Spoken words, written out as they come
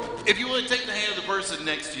If you would take the hand of the person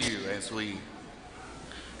next to you as we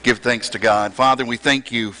give thanks to God. Father, we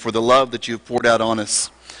thank you for the love that you've poured out on us,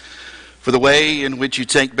 for the way in which you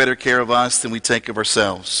take better care of us than we take of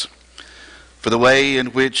ourselves, for the way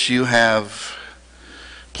in which you have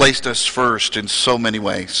placed us first in so many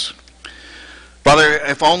ways. Father,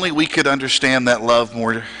 if only we could understand that love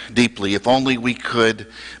more deeply, if only we could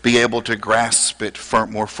be able to grasp it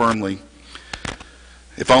more firmly,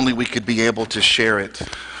 if only we could be able to share it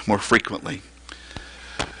more frequently.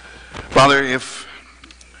 Father, if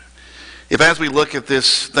as we look at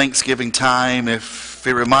this Thanksgiving time, if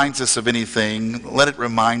it reminds us of anything, let it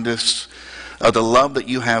remind us of the love that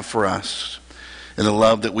you have for us and the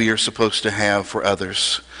love that we are supposed to have for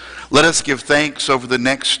others. Let us give thanks over the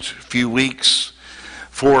next few weeks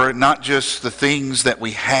for not just the things that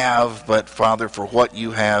we have, but Father, for what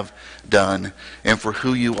you have done and for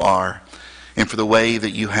who you are and for the way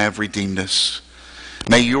that you have redeemed us.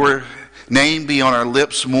 May your name be on our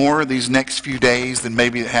lips more these next few days than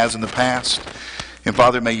maybe it has in the past. And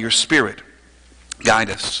Father, may your Spirit guide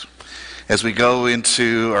us as we go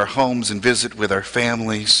into our homes and visit with our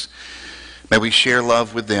families. May we share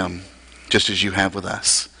love with them just as you have with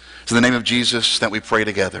us. It's in the name of Jesus that we pray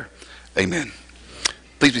together. Amen.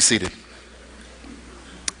 Please be seated.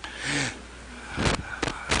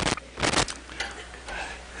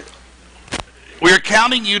 We are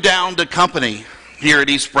counting you down to company here at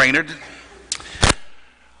East Brainerd.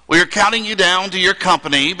 We are counting you down to your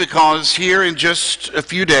company because here in just a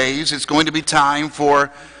few days it's going to be time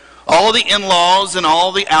for all the in-laws and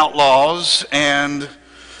all the outlaws and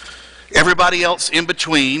everybody else in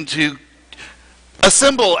between to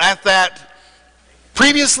assemble at that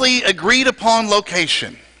previously agreed upon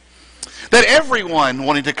location that everyone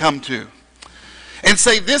wanted to come to and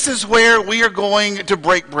say, this is where we are going to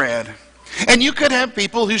break bread. And you could have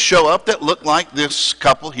people who show up that look like this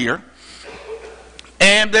couple here,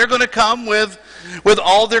 and they're going to come with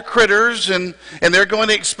all their critters, and they're going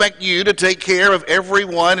to expect you to take care of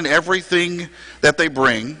everyone and everything that they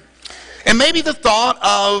bring. And maybe the thought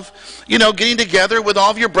of, getting together with all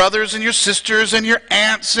of your brothers and your sisters and your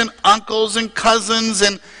aunts and uncles and cousins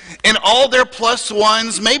and all their plus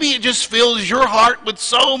ones, maybe it just fills your heart with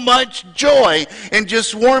so much joy and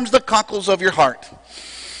just warms the cockles of your heart.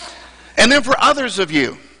 And then for others of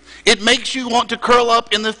you, it makes you want to curl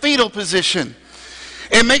up in the fetal position.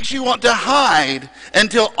 It makes you want to hide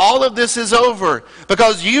until all of this is over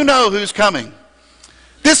because you know who's coming.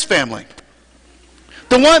 This family.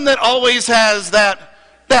 The one that always has that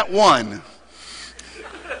one.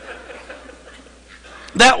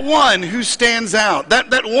 That one who stands out.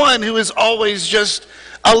 That one who is always just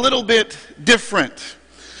a little bit different.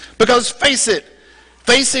 Because face it,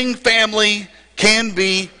 facing family can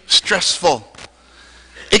be stressful.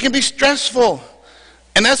 It can be stressful.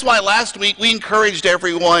 And that's why last week we encouraged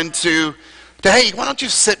everyone to hey, why don't you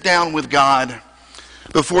sit down with God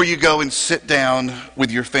before you go and sit down with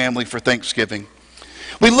your family for Thanksgiving.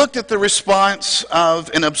 We looked at the response of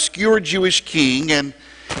an obscure Jewish king and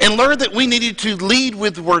learned that we needed to lead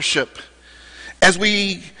with worship as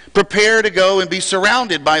we prepare to go and be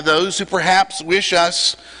surrounded by those who perhaps wish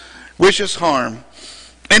us harm.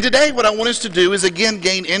 And today what I want us to do is again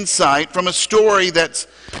gain insight from a story that's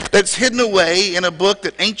hidden away in a book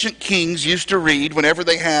that ancient kings used to read whenever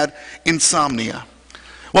they had insomnia.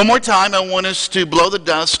 One more time, I want us to blow the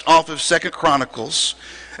dust off of 2 Chronicles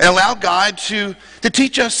and allow God to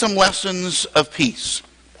teach us some lessons of peace.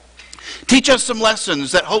 Teach us some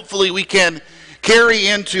lessons that hopefully we can carry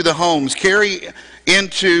into the homes, carry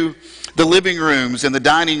into the living rooms and the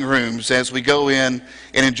dining rooms as we go in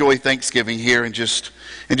and enjoy Thanksgiving here in just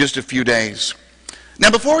a few days. Now,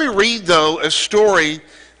 before we read, though, a story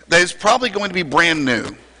that is probably going to be brand new,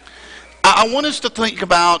 I want us to think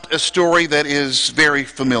about a story that is very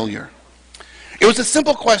familiar. It was a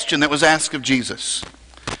simple question that was asked of Jesus.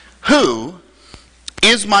 Who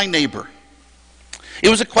is my neighbor? It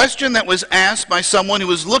was a question that was asked by someone who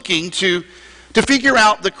was looking to figure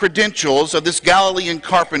out the credentials of this Galilean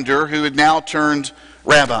carpenter who had now turned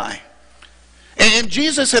rabbi. And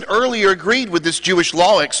Jesus had earlier agreed with this Jewish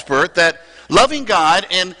law expert that loving God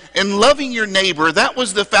and loving your neighbor, that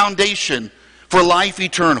was the foundation for life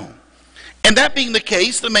eternal. And that being the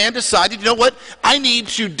case, the man decided, you know what, I need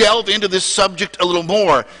to delve into this subject a little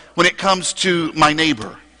more when it comes to my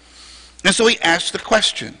neighbor. And so he asked the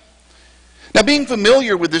question. Now, being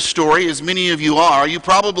familiar with this story, as many of you are, you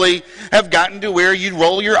probably have gotten to where you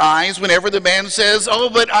roll your eyes whenever the man says, oh,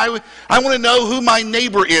 but I want to know who my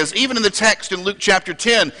neighbor is. Even in the text in Luke chapter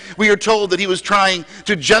 10, we are told that he was trying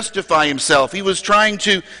to justify himself. He was trying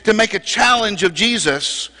to make a challenge of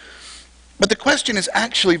Jesus. But the question is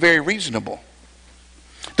actually very reasonable.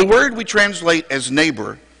 The word we translate as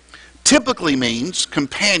neighbor typically means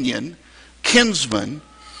companion, kinsman,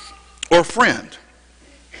 or friend.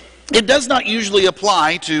 It does not usually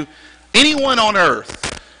apply to anyone on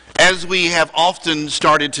earth, as we have often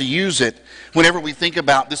started to use it whenever we think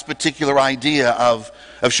about this particular idea of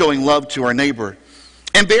showing love to our neighbor.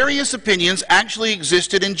 And various opinions actually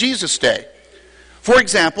existed in Jesus' day. For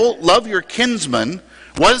example, love your kinsman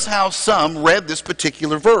was how some read this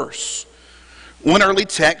particular verse. One early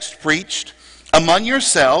text preached, among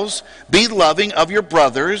yourselves be loving of your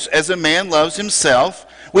brothers as a man loves himself,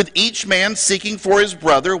 with each man seeking for his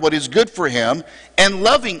brother what is good for him, and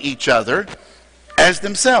loving each other as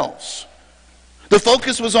themselves. The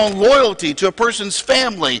focus was on loyalty to a person's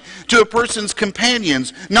family, to a person's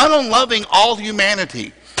companions, not on loving all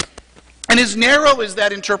humanity. And as narrow as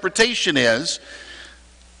that interpretation is,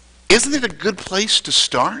 isn't it a good place to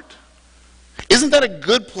start? Isn't that a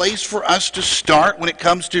good place for us to start when it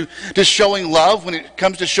comes to showing love, when it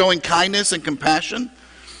comes to showing kindness and compassion?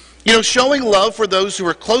 You know, showing love for those who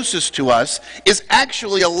are closest to us is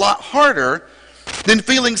actually a lot harder than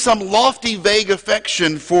feeling some lofty, vague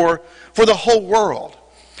affection for the whole world.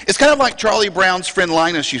 It's kind of like Charlie Brown's friend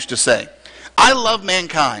Linus used to say, I love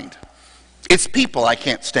mankind. It's people I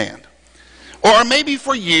can't stand. Or maybe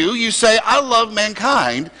for you, you say, I love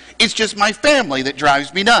mankind. It's just my family that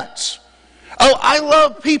drives me nuts. Oh, I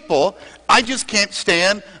love people. I just can't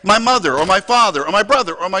stand my mother or my father or my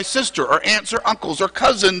brother or my sister or aunts or uncles or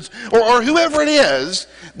cousins or whoever it is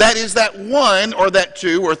that one or that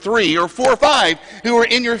two or three or four or five who are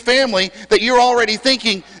in your family that you're already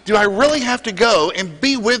thinking, do I really have to go and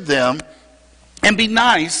be with them and be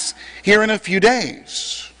nice here in a few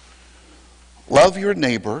days? Love your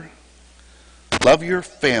neighbor. Love your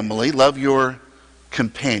family. Love your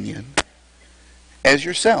companion as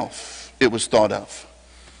yourself, it was thought of.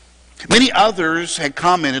 Many others had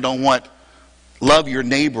commented on what love your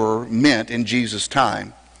neighbor meant in Jesus'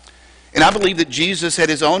 time. And I believe that Jesus had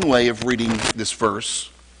his own way of reading this verse.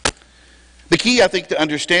 The key, I think, to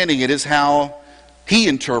understanding it is how he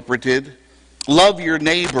interpreted love your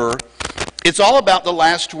neighbor. It's all about the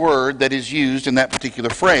last word that is used in that particular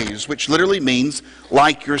phrase, which literally means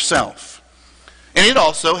like yourself. And it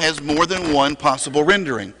also has more than one possible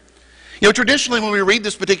rendering. You know, traditionally when we read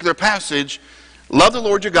this particular passage, love the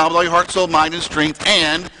Lord your God with all your heart, soul, mind, and strength,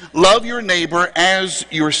 and love your neighbor as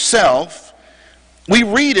yourself, we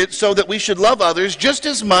read it so that we should love others just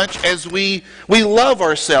as much as we love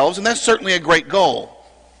ourselves, and that's certainly a great goal.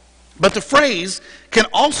 But the phrase can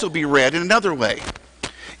also be read in another way.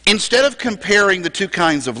 Instead of comparing the two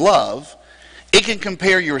kinds of love, it can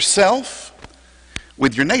compare yourself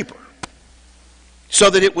with your neighbor. So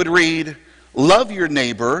that it would read, love your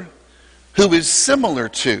neighbor who is similar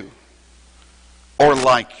to or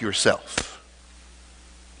like yourself.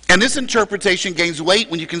 And this interpretation gains weight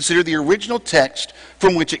when you consider the original text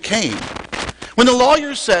from which it came. When the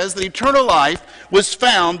lawyer says that eternal life was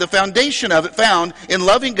found, the foundation of it found in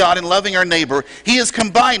loving God and loving our neighbor, he is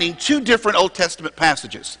combining two different Old Testament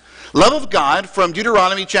passages. Love of God from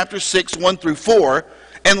Deuteronomy chapter 6, 1 through 4,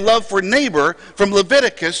 and love for neighbor from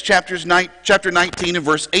Leviticus chapter 19 and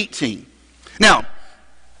verse 18. Now,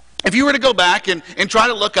 if you were to go back and try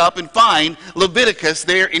to look up and find Leviticus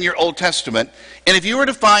there in your Old Testament, and if you were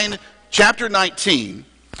to find chapter 19,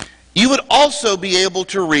 you would also be able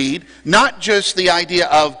to read not just the idea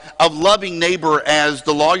of loving neighbor as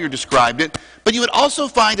the lawyer described it, but you would also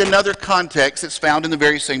find another context that's found in the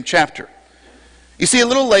very same chapter. You see, a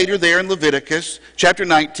little later there in Leviticus chapter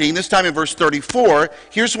 19, this time in verse 34,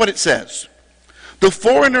 here's what it says. The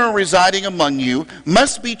foreigner residing among you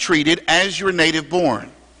must be treated as your native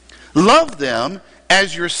born. Love them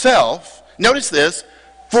as yourself. Notice this,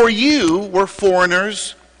 for you were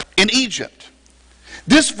foreigners in Egypt.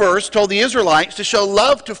 This verse told the Israelites to show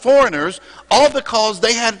love to foreigners all because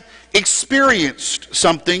they had experienced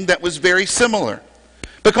something that was very similar.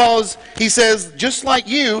 Because he says, just like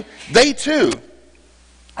you, they too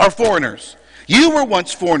are foreigners. You were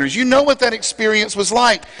once foreigners. You know what that experience was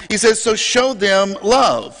like. He says, so show them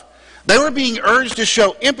love. They were being urged to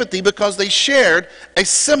show empathy because they shared a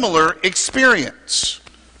similar experience.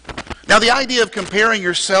 Now, the idea of comparing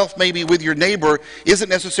yourself maybe with your neighbor isn't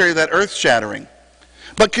necessarily that earth-shattering.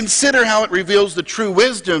 But consider how it reveals the true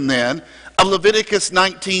wisdom then of Leviticus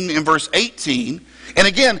 19 and verse 18. And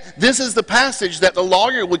again, this is the passage that the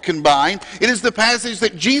lawyer would combine. It is the passage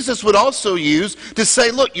that Jesus would also use to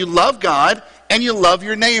say, look, you love God and you love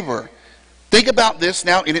your neighbor. Think about this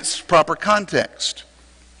now in its proper context.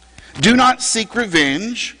 Do not seek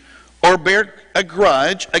revenge or bear a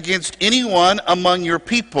grudge against anyone among your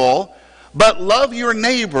people, but love your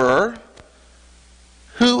neighbor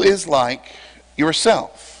who is like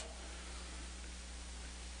yourself.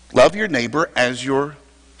 Love your neighbor as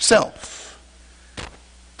yourself.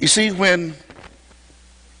 You see, when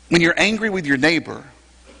you're angry with your neighbor,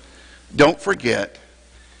 don't forget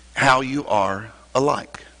how you are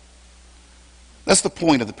alike. That's the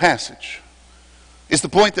point of the passage. It's the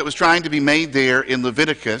point that was trying to be made there in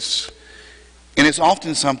Leviticus, and it's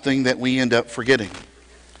often something that we end up forgetting.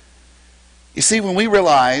 You see, when we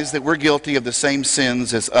realize that we're guilty of the same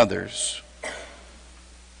sins as others,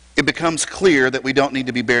 it becomes clear that we don't need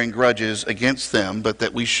to be bearing grudges against them, but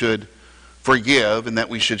that we should forgive and that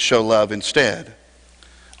we should show love instead.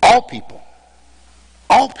 All people,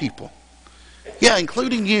 yeah,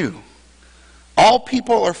 including you, all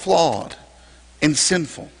people are flawed and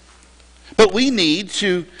sinful. But we need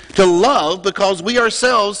to love because we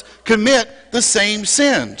ourselves commit the same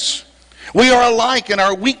sins. We are alike in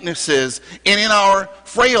our weaknesses and in our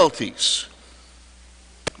frailties.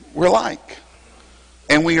 We're alike.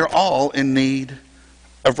 And we are all in need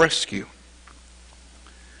of rescue.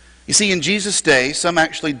 You see, in Jesus' day, some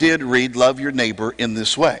actually did read love your neighbor in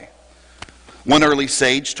this way. One early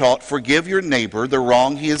sage taught, forgive your neighbor the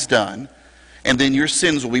wrong he has done, and then your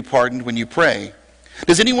sins will be pardoned when you pray.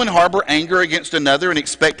 Does anyone harbor anger against another and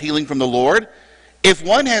expect healing from the Lord? If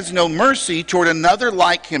one has no mercy toward another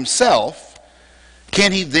like himself,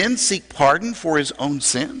 can he then seek pardon for his own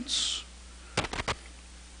sins?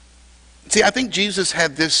 See, I think Jesus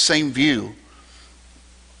had this same view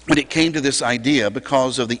when it came to this idea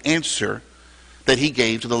because of the answer that he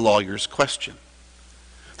gave to the lawyer's question.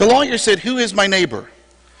 The lawyer said, who is my neighbor?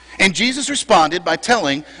 And Jesus responded by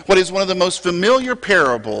telling what is one of the most familiar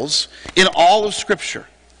parables in all of Scripture.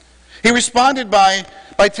 He responded by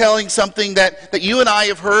telling something that you and I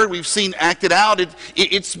have heard, we've seen acted out.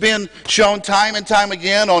 It's been shown time and time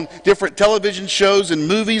again on different television shows and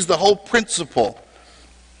movies, the whole principle,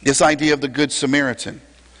 this idea of the Good Samaritan.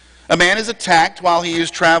 A man is attacked while he is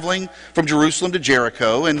traveling from Jerusalem to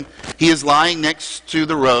Jericho, and he is lying next to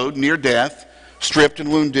the road near death, stripped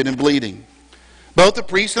and wounded and bleeding. Both the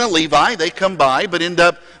priest and a Levi, they come by, but end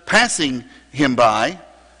up passing him by,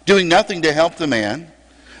 doing nothing to help the man.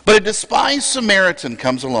 But a despised Samaritan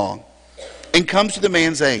comes along and comes to the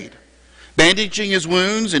man's aid, bandaging his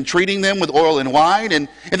wounds and treating them with oil and wine. And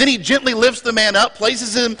then he gently lifts the man up,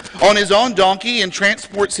 places him on his own donkey, and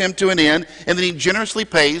transports him to an inn. And then he generously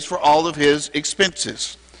pays for all of his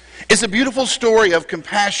expenses. It's a beautiful story of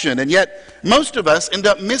compassion, and yet most of us end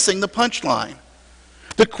up missing the punchline.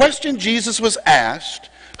 The question Jesus was asked,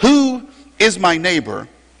 who is my neighbor?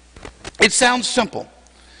 It sounds simple.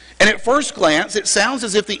 And at first glance, it sounds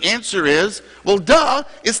as if the answer is, well, duh,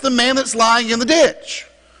 it's the man that's lying in the ditch.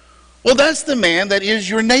 Well, that's the man that is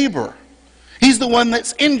your neighbor. He's the one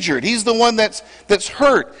that's injured. He's the one that's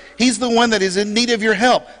hurt. He's the one that is in need of your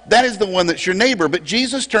help. That is the one that's your neighbor. But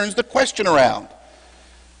Jesus turns the question around.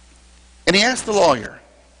 And he asked the lawyer,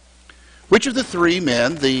 which of the three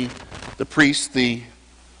men, the priest, the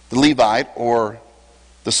Levite, or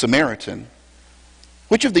the Samaritan,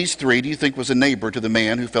 which of these three do you think was a neighbor to the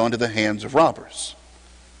man who fell into the hands of robbers?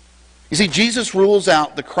 You see, Jesus rules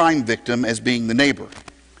out the crime victim as being the neighbor.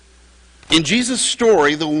 In Jesus'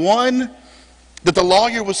 story, the one that the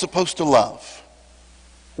lawyer was supposed to love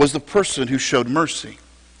was the person who showed mercy.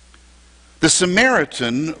 The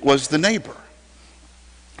Samaritan was the neighbor.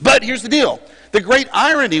 But here's the deal. The great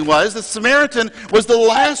irony was the Samaritan was the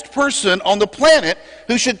last person on the planet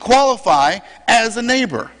who should qualify as a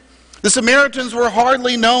neighbor. The Samaritans were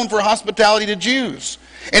hardly known for hospitality to Jews.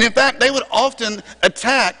 And in fact, they would often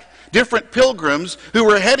attack different pilgrims who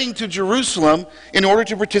were heading to Jerusalem in order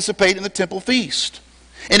to participate in the temple feast.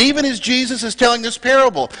 And even as Jesus is telling this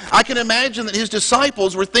parable, I can imagine that his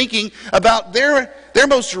disciples were thinking about their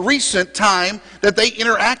most recent time that they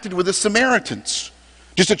interacted with the Samaritans.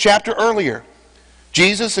 Just a chapter earlier,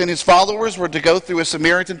 Jesus and his followers were to go through a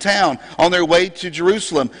Samaritan town on their way to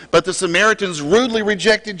Jerusalem, but the Samaritans rudely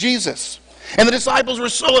rejected Jesus. And the disciples were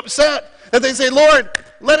so upset that they say, Lord,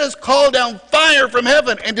 let us call down fire from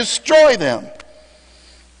heaven and destroy them.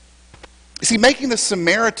 You see, making the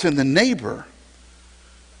Samaritan the neighbor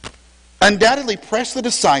undoubtedly pressed the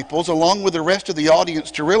disciples along with the rest of the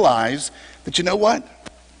audience to realize that, you know what?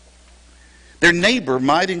 Their neighbor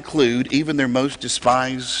might include even their most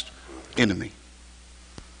despised enemy.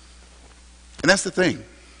 And that's the thing.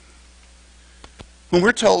 When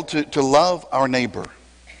we're told to love our neighbor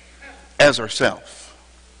as ourselves,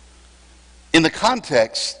 in the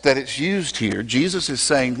context that it's used here, Jesus is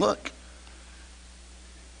saying, look,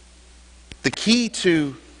 the key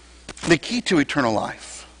to eternal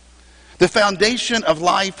life, The foundation of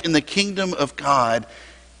life in the kingdom of God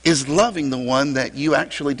is loving the one that you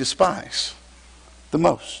actually despise the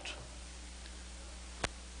most.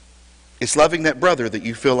 It's loving that brother that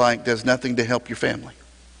you feel like does nothing to help your family.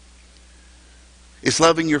 It's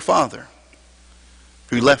loving your father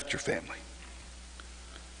who left your family.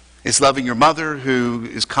 It's loving your mother who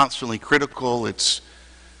is constantly critical. It's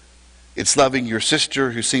loving your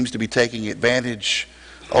sister who seems to be taking advantage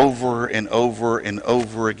over and over and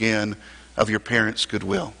over again of your parents'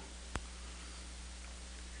 goodwill.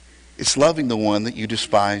 It's loving the one that you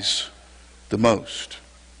despise the most.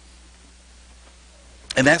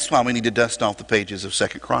 And that's why we need to dust off the pages of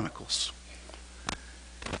 2 Chronicles.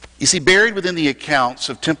 You see, buried within the accounts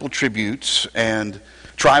of temple tributes and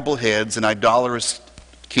tribal heads and idolatrous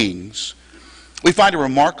kings, we find a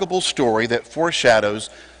remarkable story that foreshadows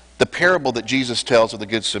the parable that Jesus tells of the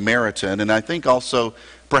Good Samaritan, and I think also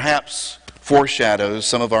perhaps foreshadows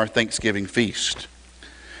some of our Thanksgiving feast.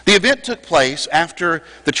 The event took place after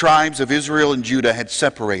the tribes of Israel and Judah had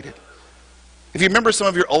separated. If you remember some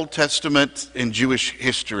of your Old Testament and Jewish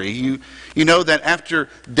history, you know that after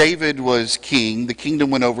David was king, the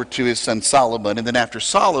kingdom went over to his son Solomon, and then after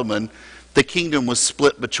Solomon, the kingdom was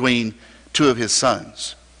split between two of his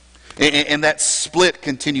sons. And that split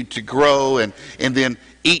continued to grow, and then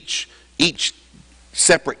each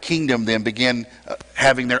separate kingdom then began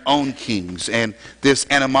having their own kings, and this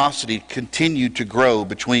animosity continued to grow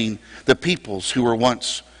between the peoples who were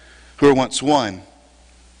once one.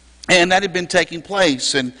 And that had been taking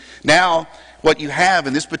place. And now what you have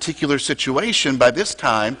in this particular situation, by this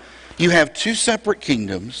time, you have two separate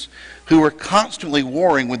kingdoms who are constantly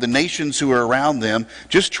warring with the nations who are around them,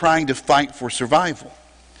 just trying to fight for survival.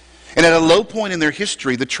 And at a low point in their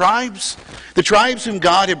history, the tribes whom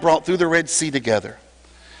God had brought through the Red Sea together,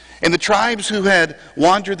 and the tribes who had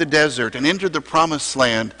wandered the desert and entered the promised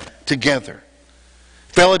land together,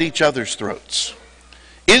 fell at each other's throats.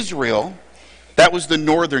 Israel, that was the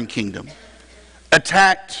northern kingdom,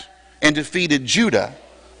 attacked and defeated Judah,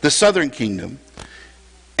 the southern kingdom,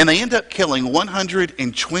 and they end up killing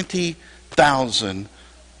 120,000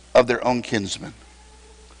 of their own kinsmen.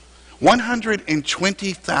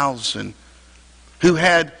 120,000 who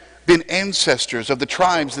had been ancestors of the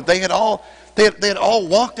tribes that they had all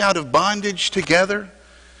walked out of bondage together.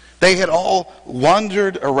 They had all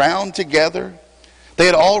wandered around together. They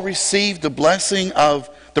had all received the blessing of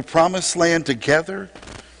the promised land together.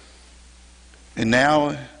 And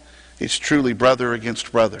now it's truly brother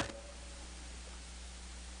against brother.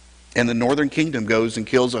 And the northern kingdom goes and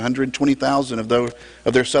kills 120,000 of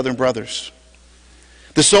their southern brothers.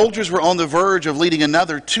 The soldiers were on the verge of leading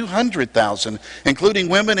another 200,000, including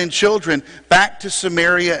women and children, back to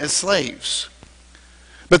Samaria as slaves.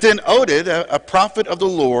 But then Oded, a prophet of the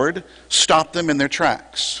Lord, stopped them in their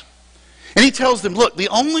tracks. And he tells them, look, the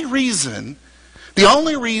only reason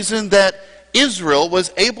that Israel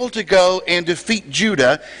was able to go and defeat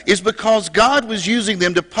Judah is because God was using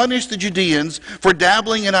them to punish the Judeans for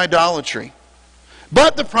dabbling in idolatry.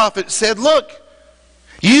 But the prophet said, look,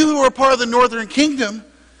 you who are part of the northern kingdom,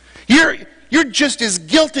 you're just as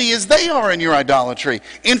guilty as they are in your idolatry.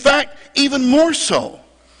 In fact, even more so.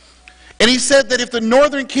 And he said that if the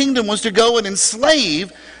northern kingdom was to go and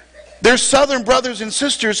enslave their southern brothers and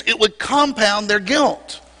sisters, it would compound their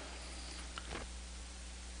guilt.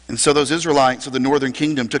 And so those Israelites of the northern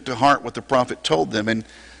kingdom took to heart what the prophet told them. And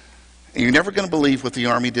you're never going to believe what the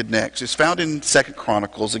army did next. It's found in 2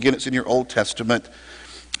 Chronicles. Again, it's in your Old Testament,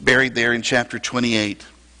 buried there in chapter 28,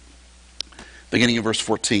 beginning in verse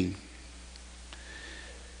 14.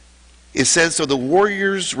 It says, so the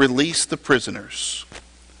warriors released the prisoners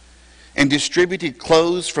and distributed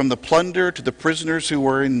clothes from the plunder to the prisoners who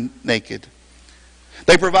were naked.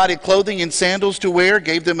 They provided clothing and sandals to wear,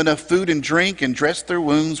 gave them enough food and drink, and dressed their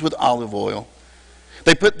wounds with olive oil.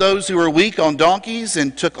 They put those who were weak on donkeys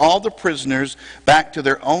and took all the prisoners back to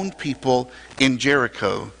their own people in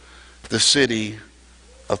Jericho, the city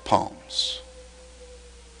of palms.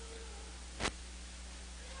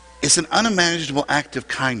 It's an unimaginable act of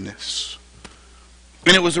kindness.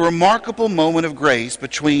 And it was a remarkable moment of grace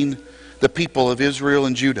between the people of Israel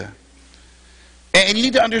and Judah. And you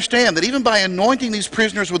need to understand that even by anointing these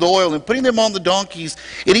prisoners with oil and putting them on the donkeys,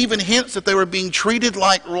 it even hints that they were being treated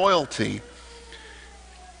like royalty.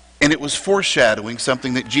 And it was foreshadowing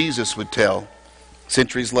something that Jesus would tell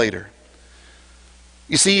centuries later.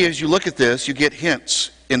 You see, as you look at this, you get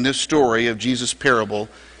hints in this story of Jesus' parable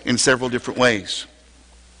in several different ways.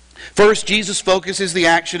 First, Jesus focuses the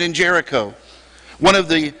action in Jericho. One of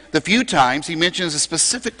the few times he mentions a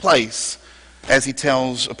specific place as he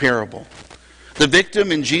tells a parable. The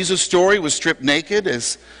victim in Jesus' story was stripped naked,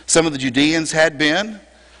 as some of the Judeans had been.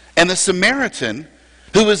 And the Samaritan,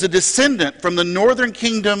 who was a descendant from the northern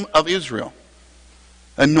kingdom of Israel,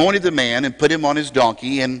 anointed the man and put him on his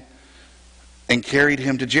donkey and carried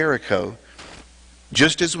him to Jericho,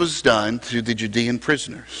 just as was done to the Judean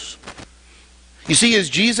prisoners. You see, as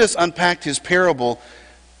Jesus unpacked his parable,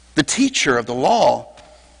 the teacher of the law,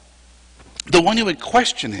 the one who would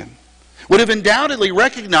question him, would have undoubtedly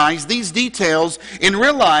recognized these details and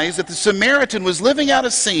realized that the Samaritan was living out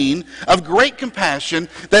a scene of great compassion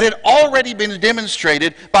that had already been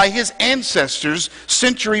demonstrated by his ancestors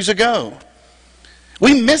centuries ago.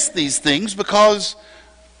 We miss these things because,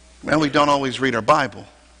 well, we don't always read our Bible.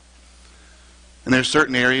 And there are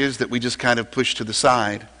certain areas that we just kind of push to the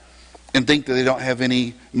side and think that they don't have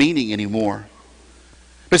any meaning anymore.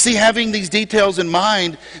 But see, having these details in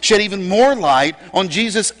mind shed even more light on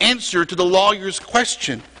Jesus' answer to the lawyer's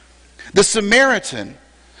question. The Samaritan,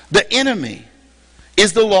 the enemy,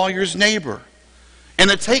 is the lawyer's neighbor. And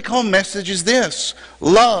the take-home message is this: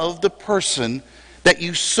 love the person that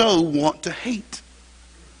you so want to hate.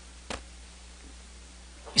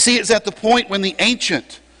 You see, it's at the point when the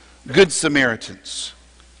ancient Good Samaritans,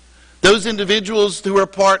 those individuals who were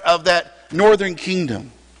part of that northern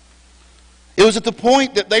kingdom, it was at the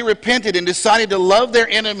point that they repented and decided to love their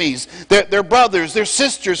enemies, their brothers, their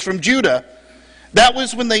sisters from Judah. That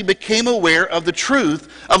was when they became aware of the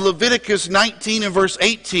truth of Leviticus 19 and verse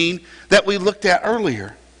 18 that we looked at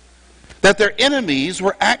earlier. That their enemies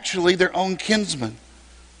were actually their own kinsmen,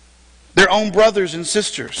 their own brothers and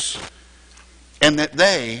sisters, and that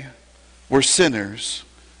they were sinners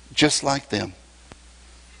just like them.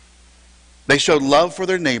 They showed love for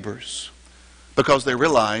their neighbors because they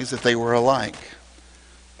realized that they were alike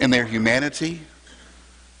in their humanity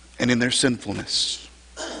and in their sinfulness.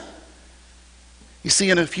 You see,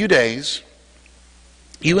 in a few days,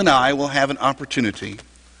 you and I will have an opportunity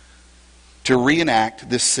to reenact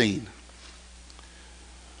this scene.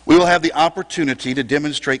 We will have the opportunity to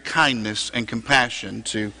demonstrate kindness and compassion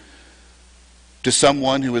to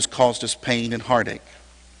someone who has caused us pain and heartache.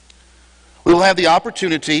 We will have the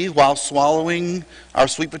opportunity, while swallowing our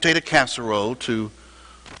sweet potato casserole, to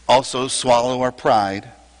also swallow our pride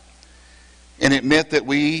and admit that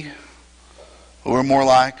we're more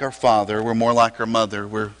like our father, we're more like our mother,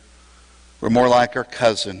 we're more like our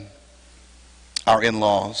cousin, our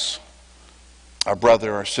in-laws, our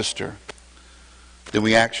brother, our sister, than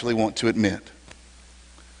we actually want to admit.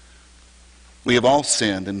 We have all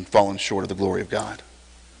sinned and fallen short of the glory of God.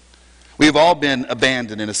 We have all been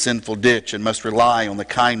abandoned in a sinful ditch and must rely on the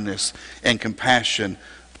kindness and compassion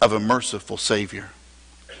of a merciful Savior.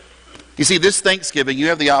 You see, this Thanksgiving, you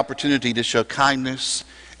have the opportunity to show kindness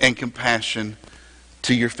and compassion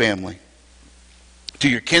to your family, to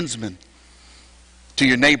your kinsman, to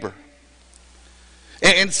your neighbor.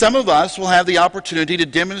 And some of us will have the opportunity to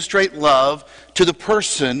demonstrate love to the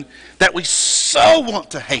person that we so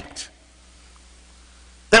want to hate,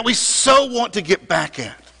 that we so want to get back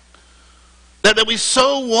at. That we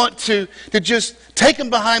so want to just take them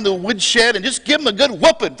behind the woodshed and just give them a good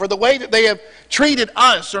whooping for the way that they have treated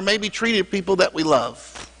us or maybe treated people that we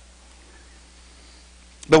love.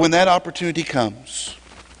 But when that opportunity comes,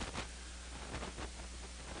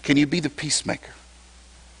 can you be the peacemaker?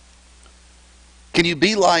 Can you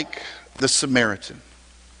be like the Samaritan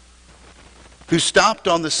who stopped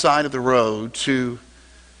on the side of the road to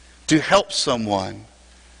help someone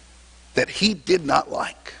that he did not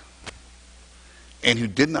like and who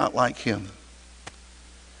did not like him?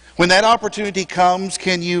 When that opportunity comes,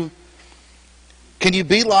 can you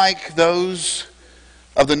be like those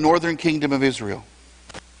of the northern kingdom of Israel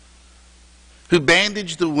who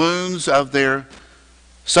bandaged the wounds of their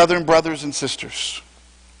southern brothers and sisters,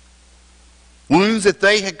 wounds that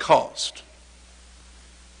they had caused?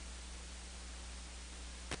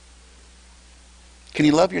 Can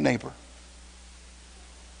you love your neighbor?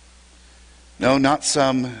 No, not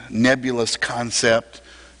some nebulous concept,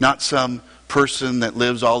 not some person that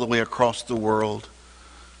lives all the way across the world.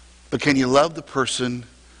 But can you love the person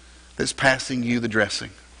that's passing you the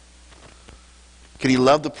dressing? Can you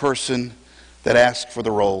love the person that asks for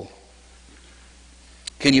the roll?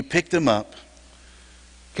 Can you pick them up?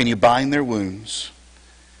 Can you bind their wounds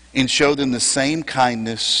and show them the same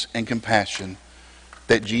kindness and compassion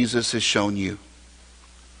that Jesus has shown you?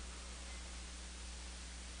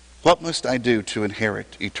 What must I do to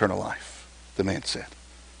inherit eternal life? The man said.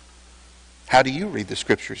 How do you read the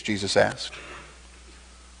scriptures? Jesus asked.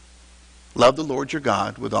 Love the Lord your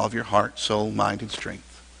God with all of your heart, soul, mind, and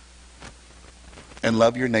strength. And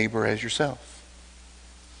love your neighbor as yourself.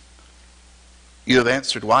 You have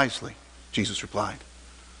answered wisely. Jesus replied.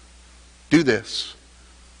 Do this,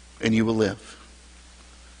 and you will live.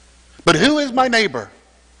 But who is my neighbor?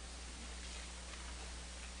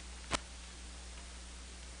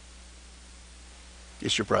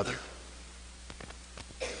 It's your brother.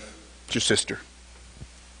 It's your sister.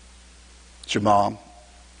 It's your mom.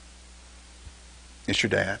 It's your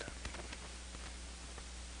dad.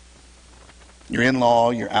 Your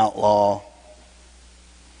in-law, your outlaw.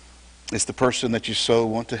 It's the person that you so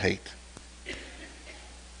want to hate.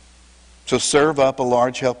 So serve up a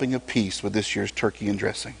large helping of peace with this year's turkey and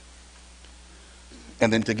dressing.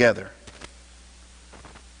 And then together,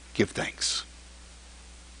 give thanks.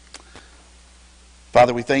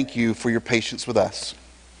 Father, we thank you for your patience with us.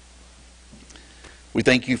 We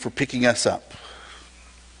thank you for picking us up.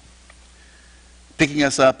 Picking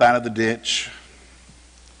us up out of the ditch.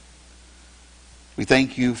 We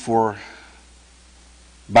thank you for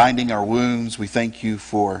binding our wounds. We thank you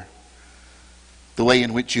for the way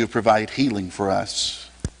in which you have provided healing for us,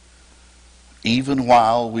 even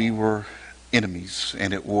while we were enemies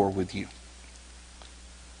and at war with you.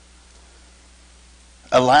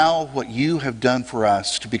 Allow what you have done for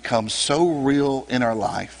us to become so real in our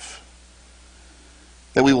life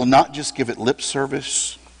that we will not just give it lip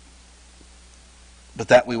service, but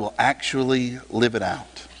that we will actually live it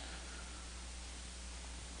out.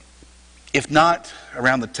 If not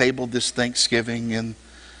around the table this Thanksgiving, then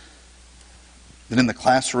in the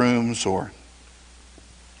classrooms or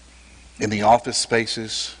in the office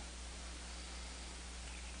spaces,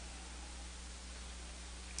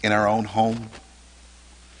 in our own home.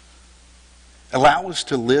 Allow us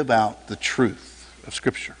to live out the truth of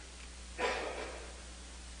Scripture.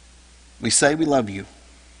 We say we love you.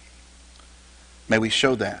 May we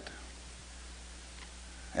show that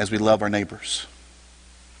as we love our neighbors.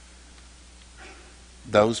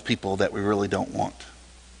 Those people that we really don't want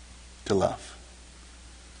to love.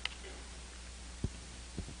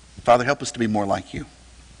 Father, help us to be more like you.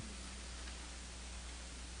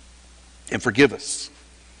 And forgive us.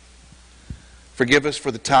 Forgive us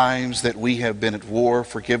for the times that we have been at war.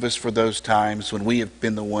 Forgive us for those times when we have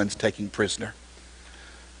been the ones taking prisoner.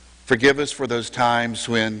 Forgive us for those times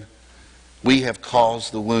when we have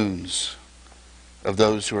caused the wounds of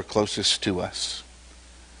those who are closest to us.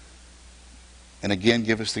 And again,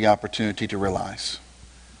 give us the opportunity to realize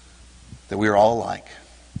that we are all alike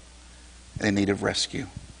and in need of rescue.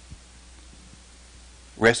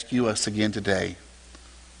 Rescue us again today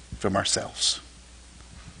from ourselves.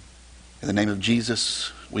 In the name of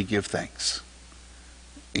Jesus, we give thanks.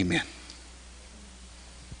 Amen.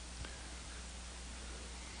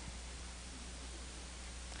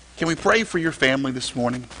 Can we pray for your family this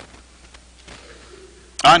morning?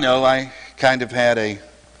 I know I kind of had a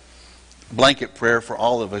blanket prayer for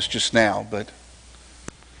all of us just now, but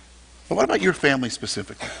what about your family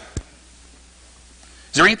specifically?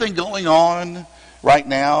 Is there anything going on right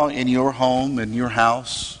now in your home, in your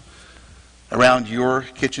house, around your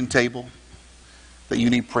kitchen table that you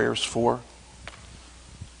need prayers for?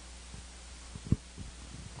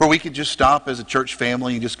 Where we could just stop as a church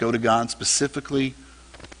family and just go to God specifically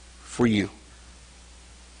for you.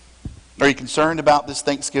 Are you concerned about this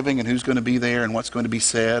Thanksgiving and who's going to be there and what's going to be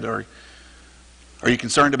said? Or are you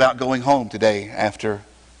concerned about going home today after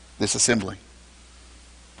this assembly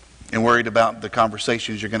and worried about the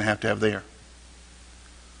conversations you're going to have there?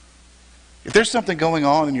 If there's something going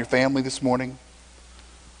on in your family this morning,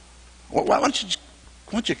 why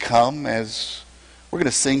don't you come as we're going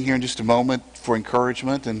to sing here in just a moment for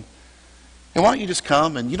encouragement, and why don't you just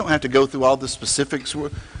come, and you don't have to go through all the specifics.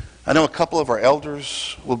 I know a couple of our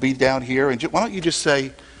elders will be down here, and why don't you just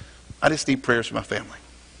say, I just need prayers for my family.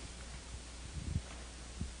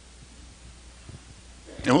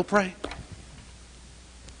 And we'll pray.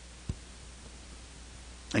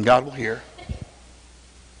 And God will hear.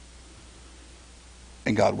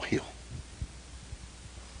 And God will heal.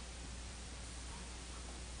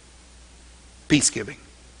 PeaceGiving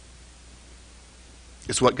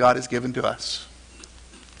is what God has given to us.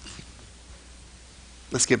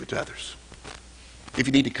 Let's give it to others. If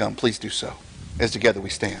you need to come, please do so. As together we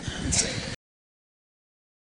stand and sing.